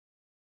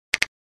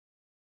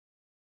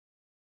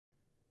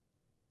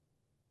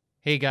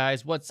Hey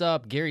guys, what's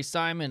up? Gary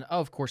Simon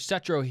of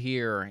Corsetro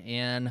here,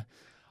 and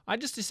I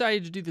just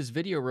decided to do this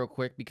video real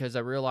quick because I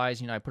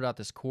realized, I put out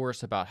this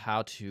course about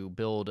how to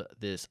build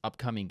this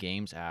upcoming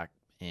games app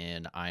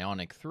in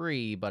Ionic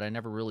 3, but I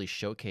never really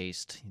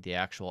showcased the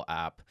actual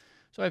app.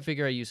 So I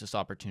figure I use this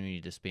opportunity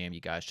to spam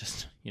you guys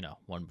just,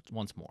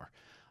 once more.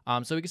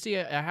 So we can see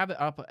I have it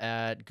up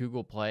at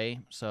Google Play,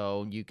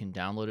 so you can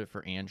download it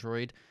for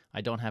Android.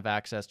 I don't have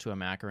access to a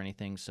Mac or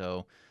anything,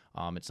 so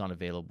it's not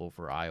available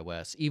for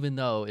iOS, even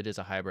though it is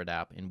a hybrid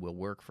app and will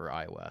work for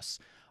iOS.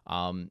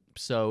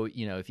 So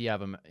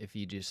if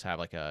you just have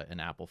like an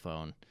Apple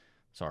phone,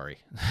 sorry,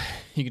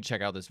 you can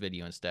check out this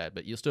video instead,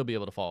 but you'll still be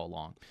able to follow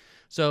along.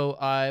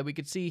 So we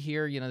could see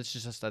here, this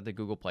is just at the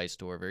Google Play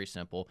Store, very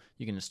simple.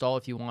 You can install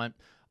if you want.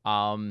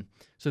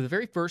 So the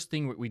very first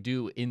thing we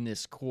do in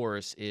this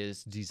course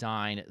is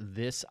design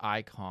this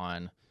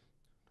icon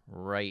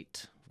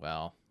right.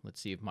 Well, let's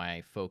see if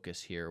my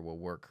focus here will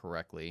work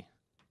correctly.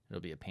 It'll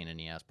be a pain in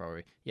the ass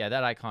probably. Yeah,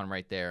 that icon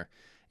right there.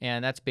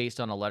 And that's based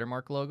on a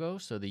lettermark logo.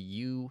 So the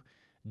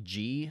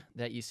UG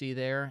that you see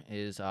there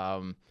is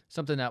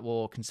something that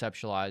we'll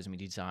conceptualize and we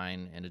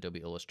design in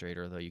Adobe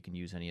Illustrator, though you can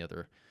use any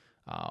other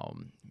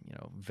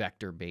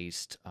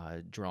vector-based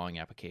drawing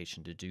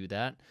application to do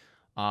that.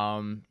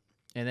 And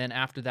then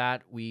after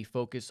that, we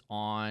focus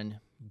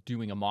on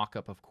doing a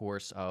mock-up, of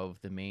course, of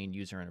the main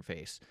user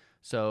interface.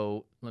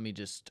 So let me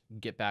just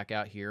get back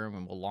out here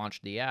and we'll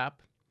launch the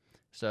app.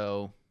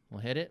 So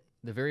we'll hit it.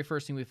 The very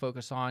first thing we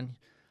focus on,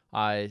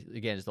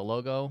 again, is the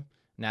logo.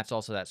 And that's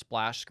also that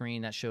splash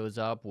screen that shows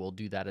up. We'll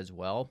do that as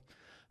well.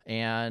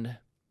 And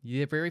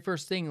the very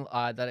first thing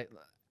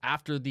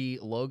after the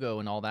logo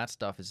and all that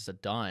stuff is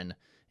done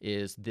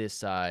is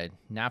this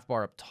nav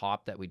bar up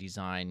top that we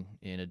design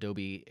in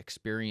Adobe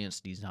Experience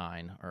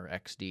Design, or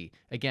XD.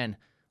 Again,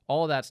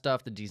 all of that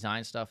stuff, the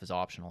design stuff, is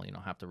optional. You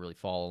don't have to really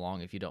follow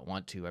along if you don't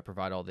want to. I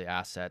provide all the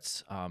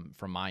assets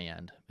from my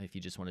end if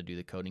you just want to do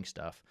the coding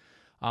stuff.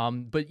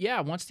 But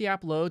yeah, once the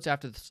app loads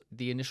after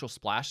the initial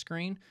splash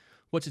screen,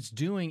 what it's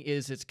doing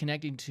is it's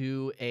connecting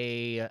to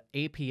a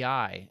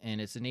API,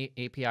 and it's an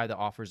API that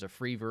offers a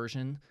free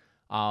version,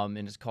 and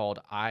it's called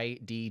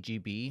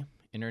IDGB,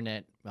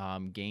 Internet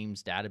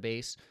Games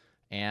Database.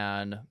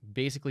 And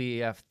basically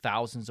you have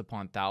thousands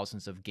upon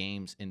thousands of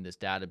games in this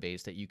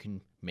database that you can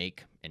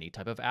make any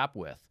type of app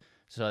with.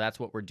 So that's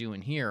what we're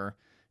doing here.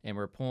 And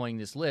we're pulling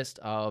this list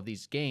of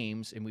these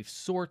games, and we've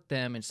sort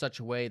them in such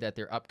a way that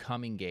they're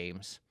upcoming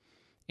games.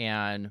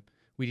 And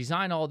we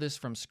design all this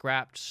from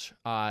scratch,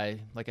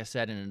 like I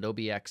said, in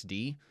Adobe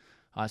XD.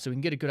 So we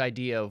can get a good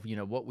idea of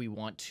what we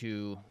want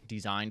to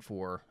design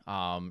for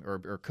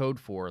or code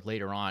for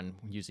later on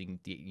using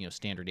the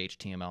standard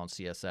HTML and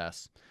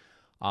CSS.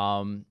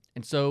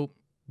 And so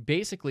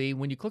basically,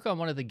 when you click on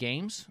one of the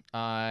games,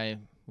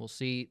 we'll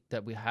see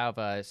that we have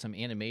some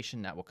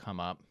animation that will come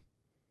up,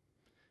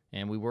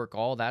 and we work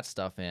all that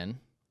stuff in.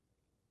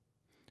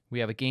 We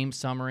have a game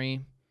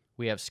summary.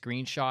 We have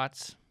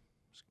screenshots.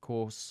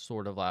 Cool,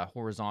 sort of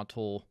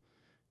horizontal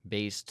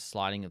based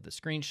sliding of the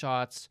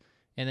screenshots.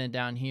 And then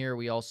down here,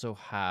 we also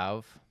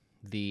have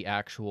the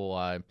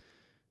actual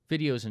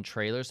videos and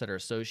trailers that are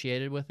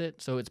associated with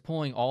it. So it's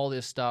pulling all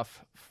this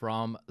stuff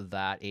from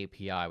that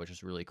API, which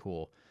is really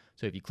cool.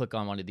 So if you click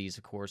on one of these,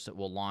 of course, it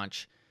will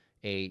launch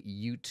a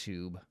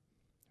YouTube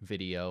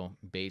video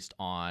based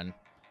on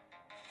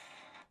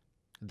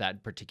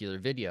that particular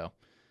video.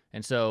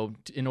 And so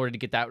in order to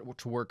get that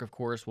to work, of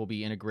course, we'll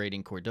be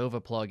integrating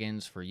Cordova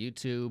plugins for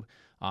YouTube.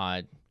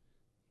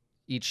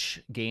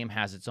 Each game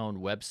has its own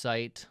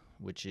website,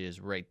 which is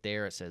right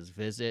there. It says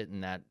visit,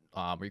 and that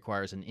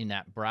requires an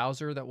in-app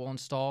browser that we'll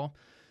install.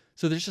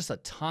 So there's just a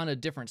ton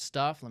of different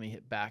stuff. Let me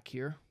hit back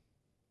here.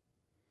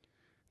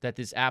 That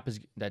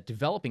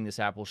developing this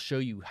app will show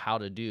you how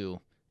to do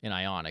in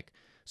Ionic.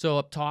 So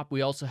up top,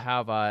 we also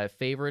have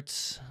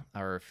favorites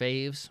or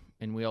faves,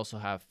 and we also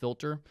have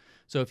filter.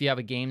 So if you have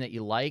a game that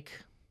you like,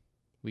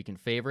 we can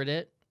favorite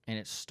it, and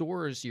it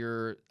stores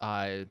your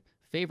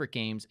favorite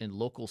games in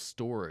local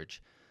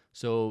storage.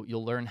 So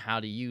you'll learn how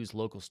to use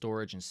local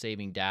storage and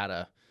saving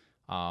data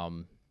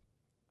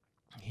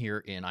here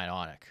in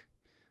Ionic.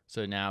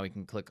 So now we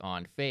can click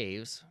on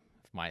faves.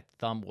 If my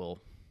thumb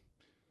will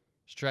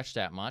stretch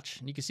that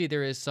much. And you can see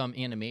there is some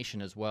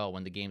animation as well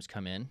when the games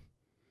come in.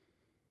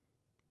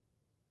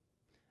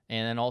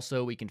 And then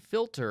also we can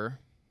filter.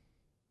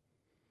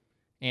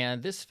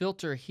 And this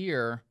filter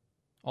here,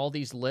 all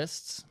these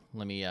lists,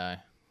 let me get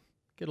a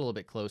little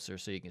bit closer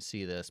so you can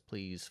see this.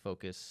 Please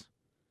focus.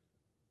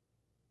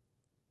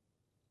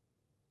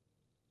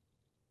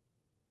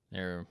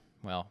 There,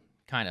 well,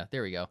 kind of.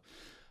 There we go.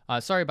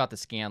 Sorry about the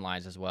scan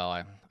lines as well.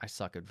 I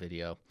suck at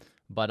video.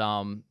 But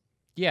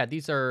yeah,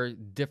 these are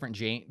different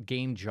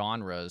game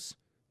genres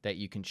that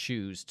you can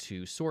choose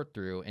to sort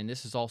through. And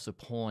this is also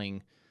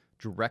pulling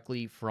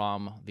directly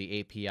from the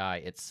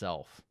API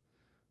itself.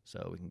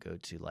 So we can go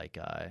to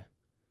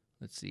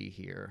let's see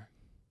here,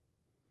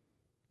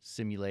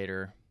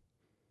 simulator.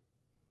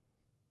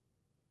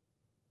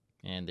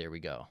 And there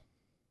we go.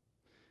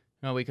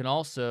 Now we can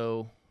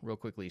also real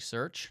quickly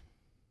search.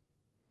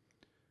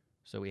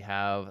 So we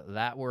have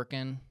that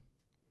working.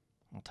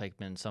 I'll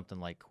type in something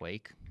like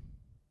Quake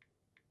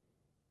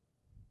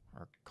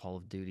or Call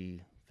of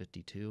Duty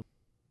 52.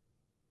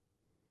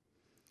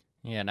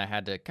 Yeah, and I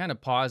had to kind of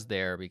pause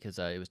there because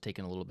it was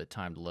taking a little bit of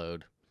time to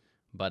load.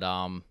 But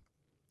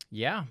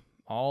yeah,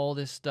 all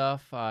this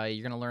stuff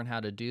you're going to learn how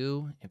to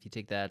do if you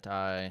take that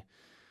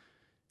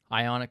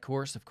Ionic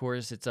course. Of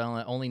course, it's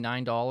only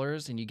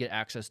 $9, and you get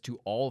access to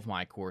all of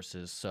my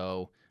courses.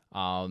 So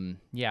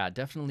yeah,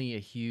 definitely a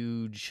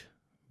huge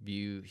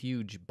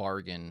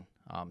bargain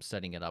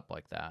setting it up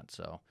like that.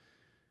 So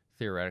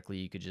theoretically,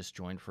 you could just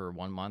join for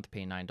 1 month,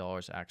 pay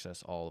 $9,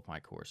 access all of my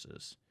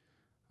courses.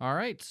 All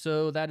right,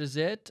 so that is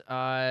it.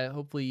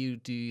 Hopefully you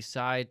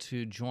decide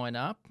to join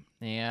up,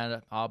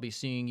 and I'll be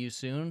seeing you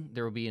soon.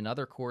 There will be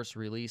another course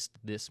released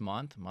this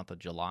month of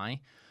July.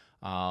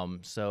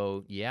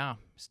 So yeah,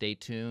 stay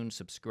tuned,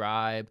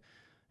 subscribe,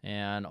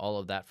 and all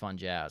of that fun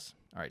jazz.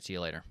 All right, see you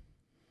later.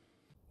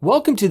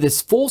 Welcome to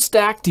this full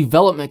stack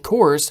development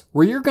course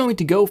where you're going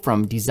to go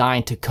from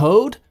design to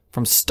code,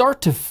 from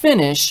start to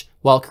finish,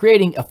 while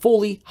creating a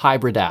fully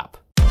hybrid app.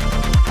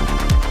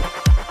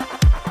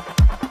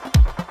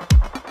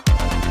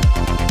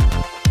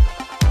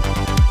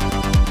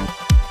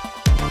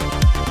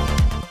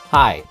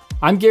 Hi,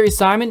 I'm Gary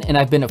Simon, and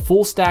I've been a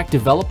full stack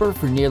developer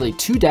for nearly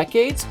 2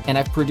 decades, and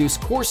I've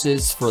produced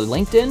courses for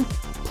LinkedIn,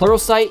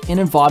 Pluralsight, and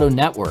Envato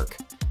Network.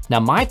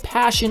 Now, my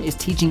passion is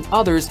teaching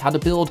others how to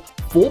build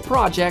full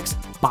projects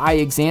by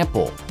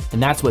example,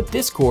 and that's what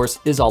this course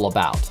is all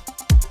about.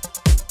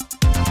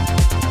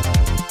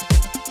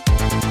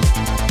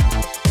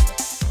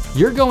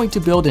 You're going to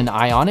build an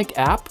Ionic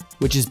app,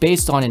 which is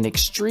based on an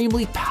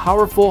extremely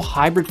powerful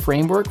hybrid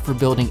framework for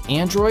building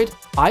Android,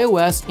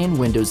 iOS, and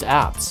Windows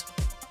apps.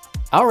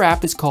 Our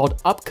app is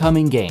called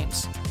Upcoming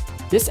Games.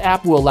 This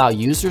app will allow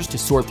users to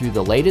sort through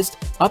the latest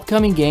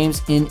upcoming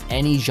games in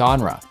any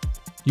genre.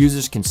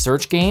 Users can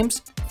search games,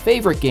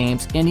 favorite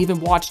games, and even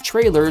watch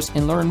trailers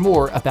and learn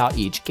more about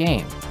each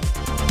game.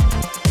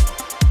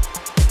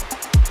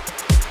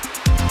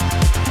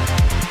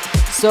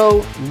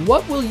 So,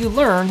 what will you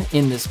learn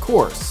in this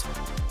course?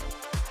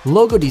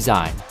 Logo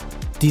design,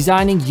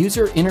 designing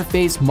user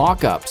interface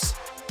mockups,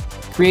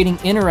 creating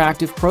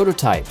interactive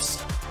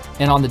prototypes,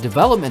 and on the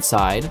development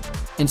side,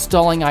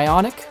 installing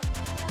Ionic,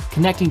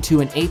 connecting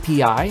to an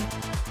API,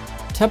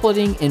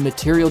 templating in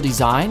material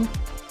design,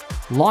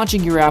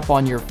 launching your app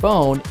on your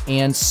phone,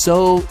 and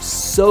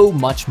so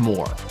much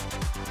more.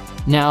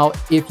 Now,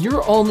 if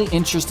you're only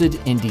interested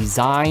in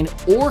design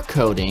or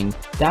coding,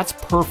 that's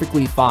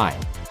perfectly fine.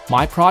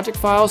 My project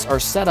files are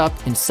set up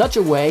in such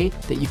a way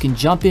that you can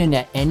jump in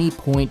at any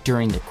point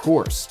during the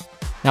course.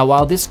 Now,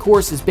 while this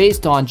course is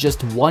based on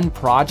just one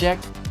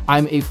project,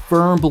 I'm a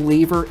firm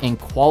believer in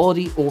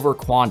quality over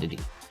quantity.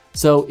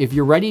 So if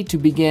you're ready to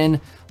begin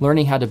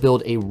learning how to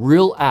build a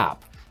real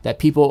app that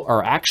people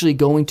are actually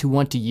going to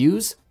want to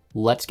use,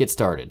 let's get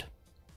started.